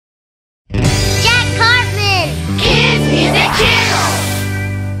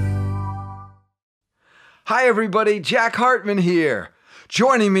Hi everybody, Jack Hartmann here.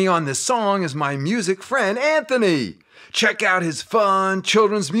 Joining me on this song is my music friend Anthony. Check out his fun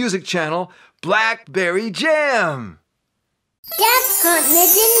children's music channel, BlackBerry Jam. Jack Hartmann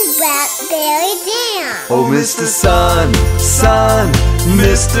and BlackBerry Jam. Oh, Mr. Sun, Sun,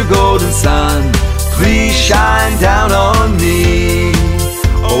 Mr. Golden Sun, please shine down on me.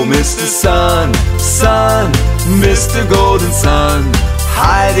 Oh, Mr. Sun, Sun, Mr. Golden Sun,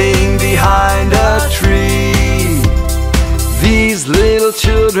 hiding behind a tree. These little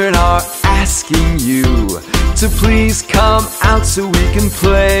children are asking you to please come out so we can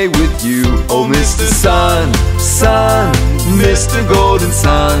play with you. Oh, Mr. Sun, Sun, Mr. Golden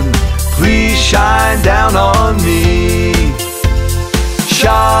Sun, please shine down on me.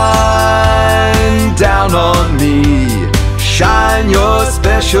 Shine down on me, shine your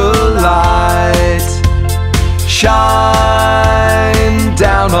special light. Shine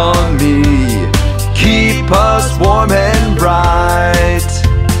down on me, keep us warm and bright.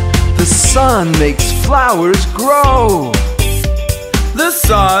 The sun makes flowers grow. The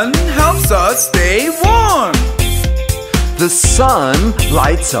sun helps us stay warm. The sun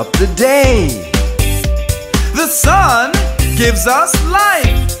lights up the day. The sun gives us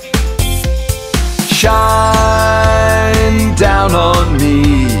life. Shine down on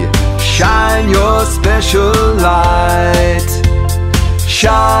me, shine your special light.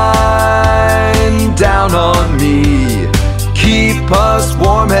 Shine down on me, keep us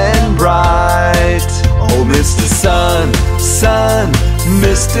warm and bright. Oh, Mr. Sun, Sun,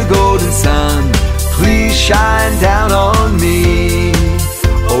 Mr. Golden Sun, please shine down on me.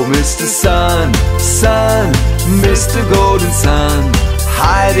 Oh, Mr. Sun, Sun, Mr. Golden Sun,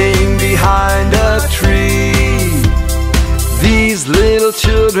 hiding behind a tree. These little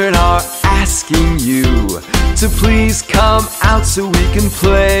children are asking you to please come out so we can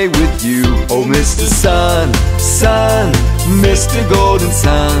play with you. Oh, Mr. Sun, Sun, Mr. Golden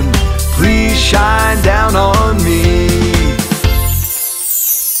Sun, please shine down on me.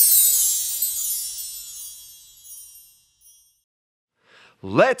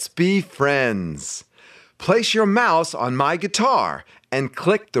 Let's be friends. Place your mouse on my guitar and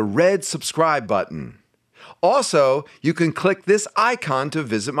click the red subscribe button. Also, you can click this icon to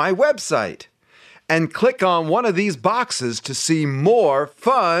visit my website. And click on one of these boxes to see more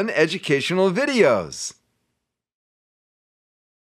fun educational videos.